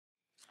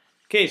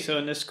Okay, so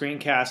in this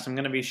screencast, I'm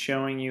going to be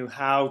showing you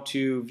how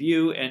to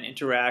view and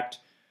interact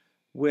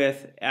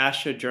with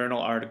ASHA journal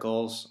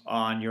articles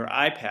on your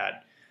iPad.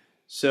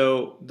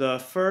 So the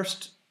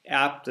first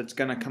app that's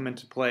going to come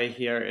into play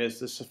here is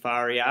the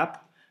Safari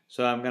app.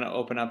 So I'm going to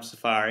open up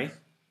Safari.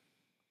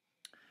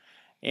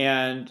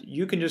 And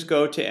you can just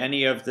go to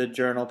any of the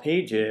journal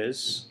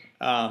pages,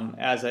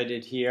 as I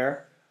did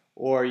here,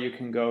 or you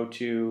can go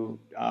to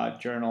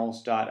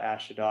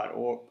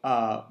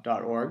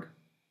journals.asha.org.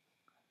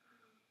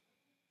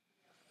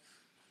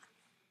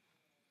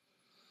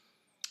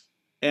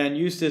 And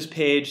use this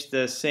page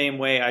the same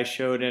way I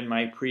showed in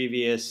my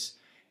previous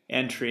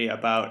entry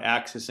about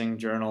accessing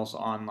journals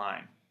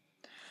online.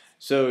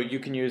 So you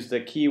can use the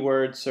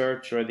keyword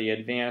search or the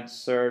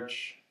advanced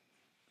search.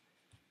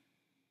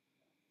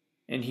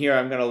 And here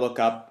I'm going to look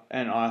up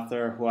an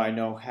author who I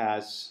know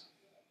has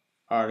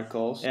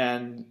articles.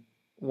 And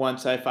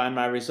once I find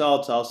my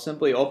results, I'll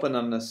simply open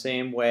them the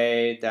same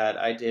way that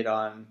I did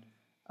on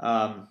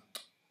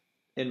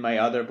in my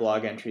other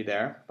blog entry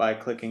there by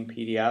clicking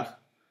PDF.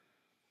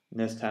 And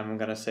this time I'm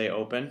going to say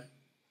open.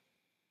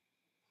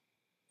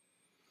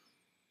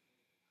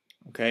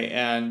 Okay,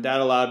 and that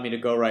allowed me to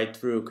go right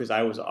through because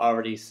I was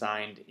already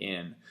signed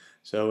in.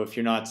 So if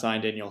you're not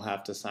signed in, you'll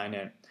have to sign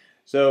in.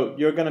 So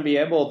you're going to be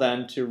able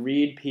then to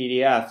read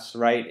PDFs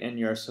right in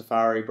your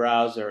Safari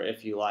browser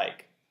if you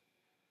like.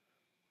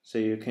 So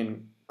you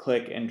can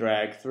click and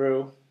drag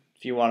through.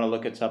 If you want to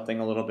look at something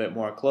a little bit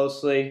more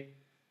closely,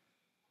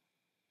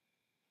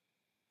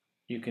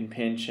 you can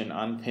pinch and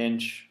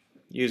unpinch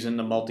using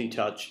the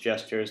multi-touch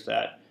gestures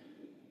that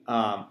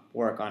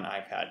work on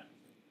iPad.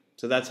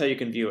 So that's how you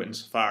can view it in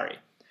Safari.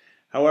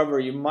 However,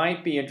 you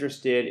might be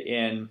interested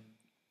in,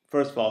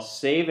 first of all,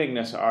 saving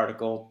this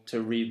article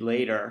to read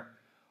later,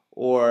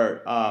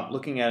 or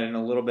looking at it in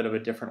a little bit of a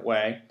different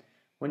way.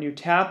 When you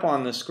tap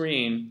on the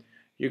screen,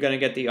 you're going to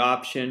get the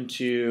option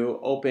to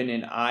open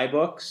in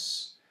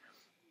iBooks,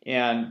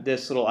 and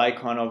this little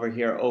icon over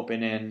here,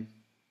 Open In,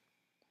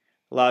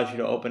 allows you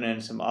to open in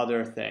some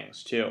other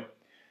things too.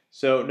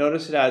 So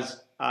notice it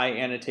has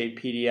iAnnotate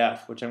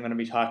PDF, which I'm going to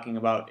be talking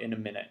about in a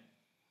minute.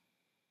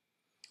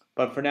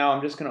 But for now,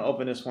 I'm just going to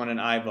open this one in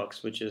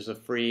iBooks, which is a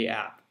free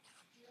app.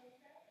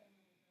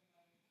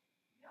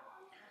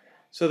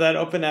 So that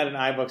opened that in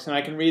iBooks, and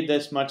I can read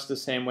this much the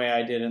same way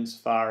I did in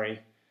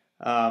Safari,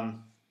 by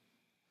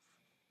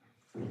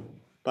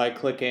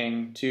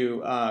clicking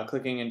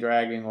and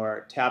dragging,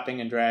 or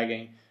tapping and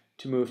dragging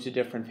to move to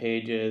different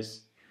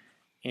pages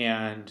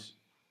and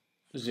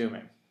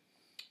zooming.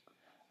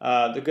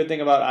 The good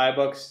thing about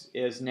iBooks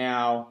is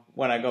now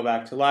when I go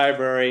back to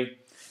library,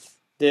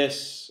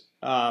 this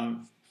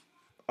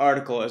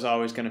article is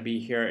always going to be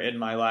here in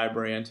my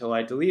library until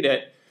I delete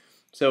it.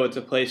 So it's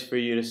a place for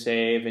you to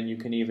save, and you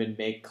can even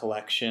make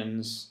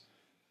collections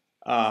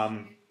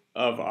of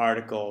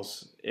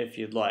articles if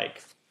you'd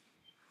like.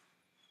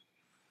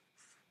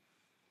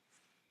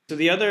 So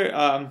the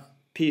other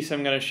piece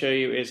I'm going to show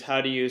you is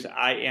how to use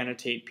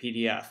iAnnotate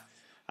PDF.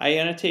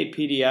 iAnnotate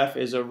PDF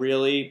is a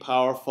really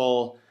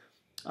powerful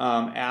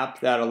app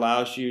that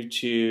allows you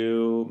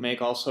to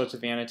make all sorts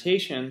of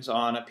annotations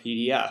on a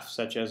PDF,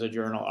 such as a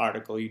journal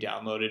article you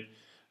downloaded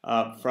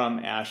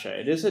from ASHA.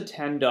 It is a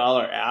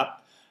 $10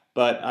 app,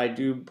 but I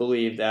do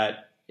believe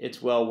that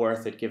it's well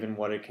worth it given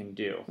what it can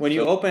do. When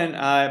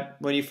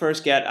you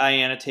first get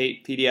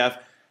iAnnotate PDF,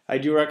 I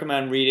do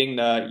recommend reading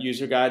the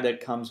user guide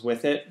that comes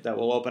with it that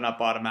will open up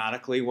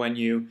automatically when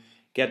you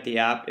get the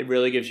app. It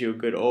really gives you a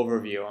good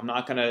overview. I'm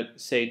not going to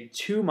say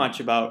too much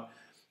about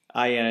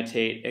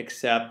iAnnotate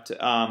except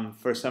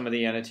for some of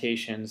the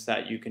annotations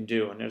that you can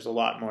do, and there's a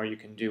lot more you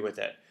can do with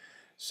it.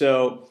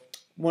 So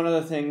one of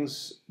the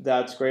things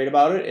that's great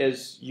about it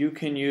is you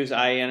can use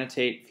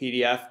iAnnotate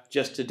PDF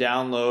just to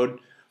download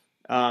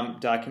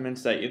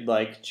documents that you'd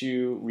like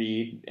to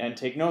read and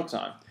take notes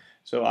on.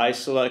 So I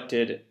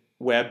selected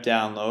web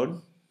download,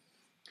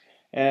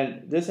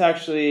 and this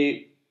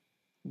actually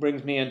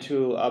brings me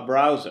into a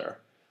browser.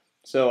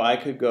 So I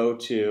could go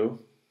to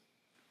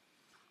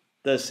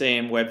the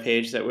same web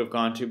page that we've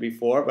gone to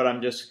before, but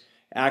I'm just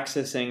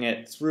accessing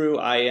it through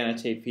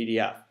iAnnotate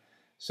PDF.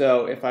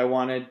 So if I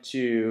wanted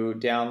to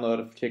download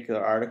a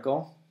particular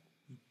article,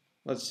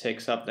 let's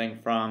take something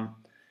from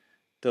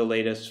the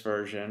latest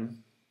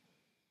version.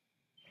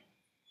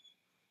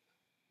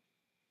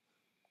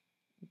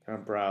 I'm going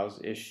to browse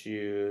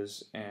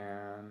issues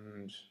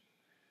and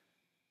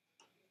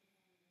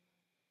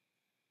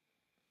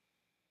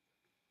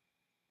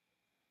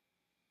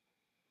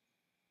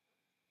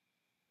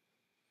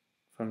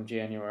from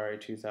January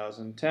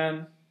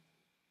 2010.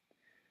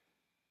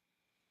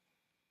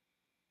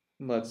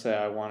 Let's say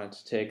I wanted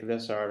to take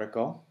this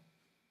article.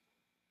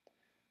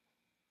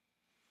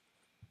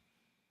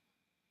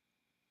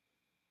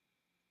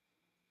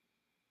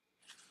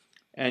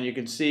 And you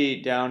can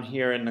see down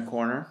here in the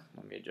corner,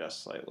 let me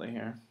adjust slightly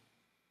here,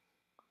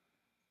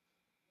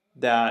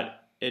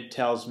 that it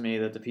tells me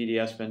that the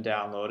PDF's been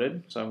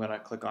downloaded. So I'm going to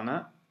click on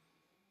that.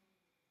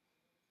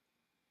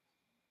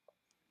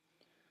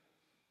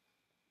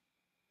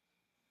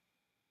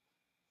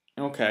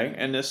 Okay,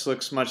 and this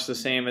looks much the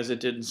same as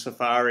it did in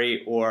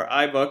Safari or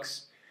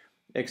iBooks,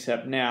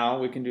 except now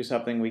we can do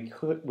something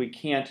we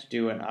can't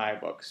do in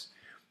iBooks.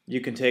 You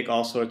can take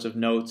all sorts of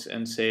notes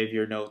and save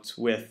your notes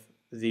with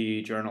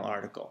the journal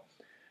article.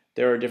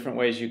 There are different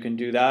ways you can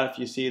do that. If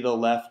you see the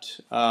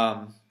left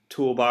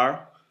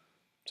toolbar,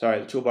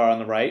 the toolbar on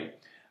the right,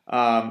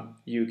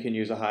 you can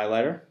use a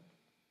highlighter,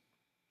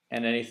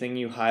 and anything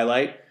you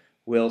highlight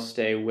will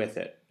stay with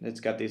it. It's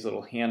got these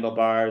little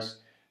handlebars,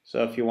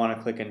 so if you want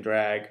to click and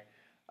drag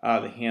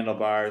the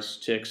handlebars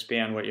to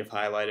expand what you've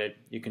highlighted,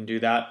 you can do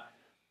that.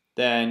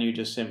 Then you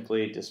just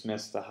simply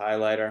dismiss the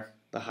highlighter.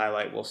 The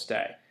highlight will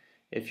stay.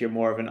 If you're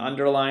more of an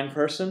underline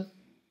person,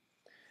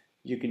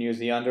 you can use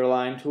the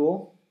underline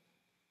tool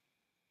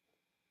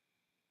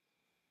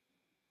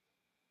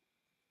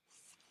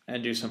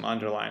and do some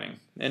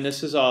underlining. And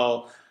this is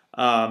all,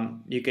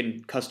 you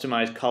can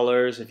customize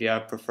colors if you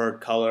have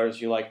preferred colors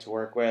you like to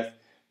work with.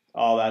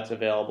 All that's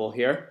available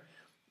here.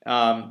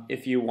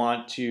 If you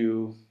want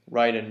to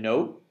write a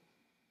note,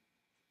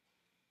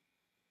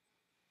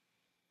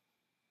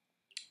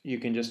 you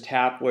can just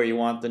tap where you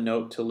want the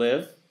note to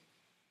live.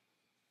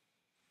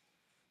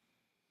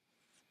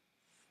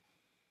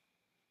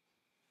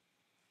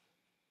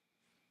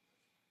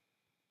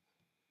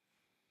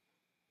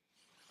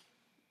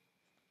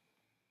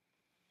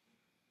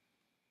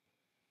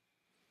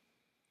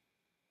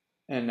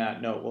 And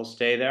that note will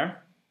stay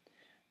there.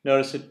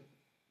 Notice it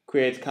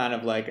creates kind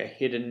of like a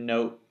hidden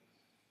note.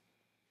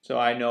 So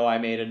I know I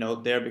made a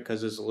note there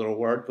because there's a little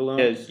word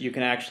balloon. You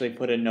can actually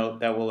put a note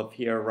that will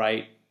appear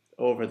right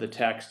over the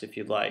text if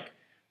you'd like.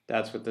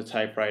 That's with the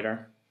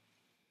typewriter.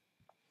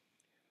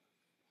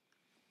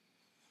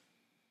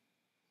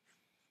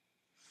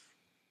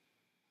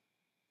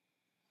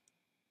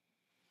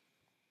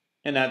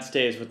 And that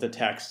stays with the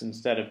text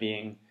instead of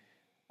being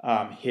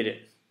hidden.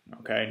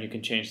 Okay, and you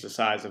can change the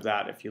size of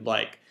that if you'd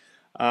like.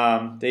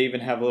 They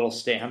even have little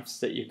stamps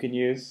that you can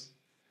use.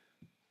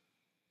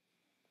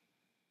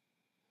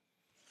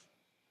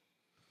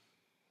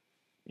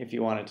 If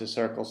you wanted to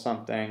circle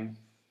something,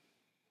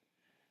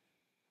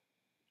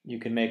 you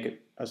can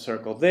make a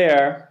circle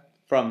there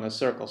from the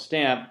circle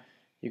stamp.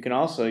 You can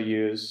also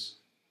use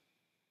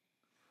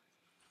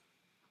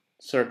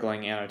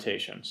circling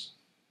annotations.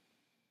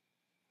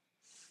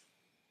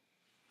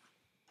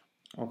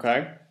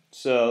 Okay,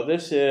 so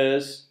this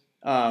is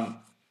a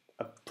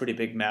pretty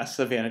big mess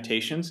of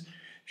annotations.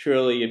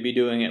 Surely you'd be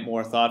doing it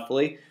more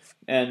thoughtfully.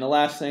 And the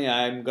last thing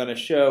I'm going to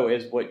show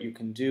is what you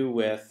can do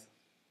with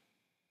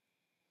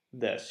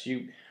this.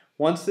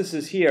 Once this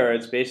is here,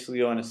 it's basically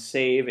going to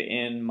save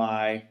in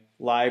my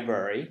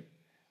library.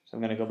 So I'm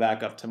going to go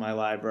back up to my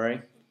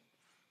library.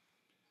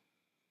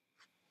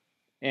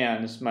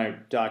 And this is my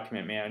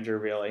document manager,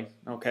 really.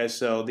 Okay,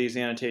 so these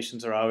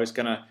annotations are always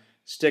going to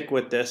stick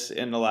with this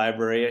in the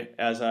library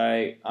as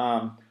I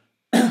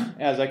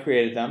as I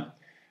created them.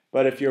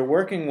 But if you're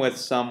working with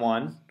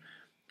someone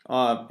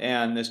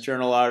and this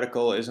journal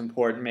article is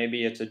important,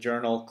 maybe it's a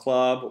journal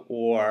club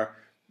or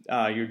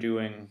you're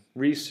doing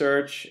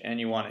research and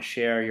you want to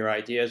share your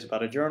ideas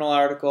about a journal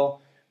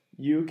article,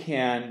 you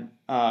can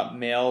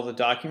mail the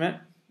document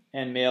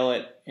and mail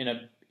it in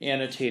an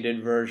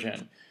annotated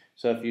version.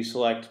 So if you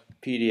select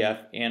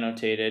PDF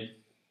annotated,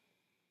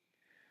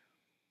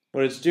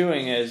 what it's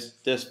doing is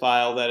this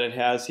file that it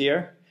has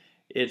here,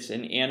 it's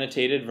an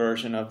annotated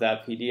version of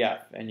that PDF,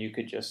 and you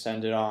could just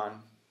send it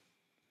on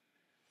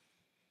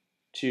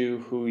to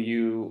who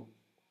you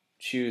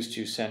choose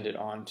to send it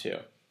on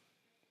to.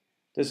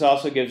 This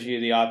also gives you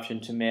the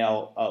option to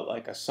mail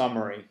like a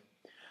summary,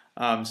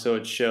 so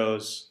it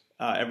shows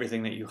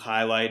everything that you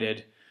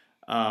highlighted.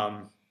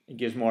 It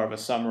gives more of a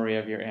summary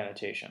of your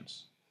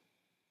annotations.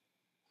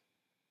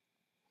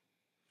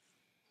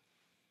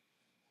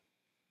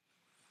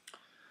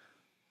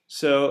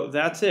 So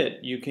that's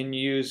it. You can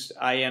use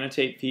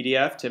iAnnotate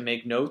PDF to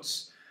make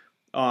notes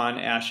on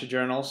ASHA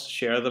journals,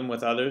 share them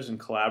with others, and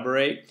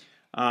collaborate.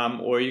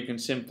 Or you can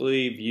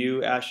simply view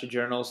ASHA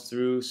journals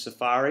through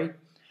Safari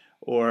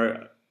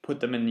or put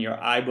them in your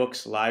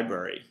iBooks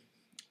library.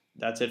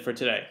 That's it for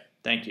today.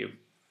 Thank you.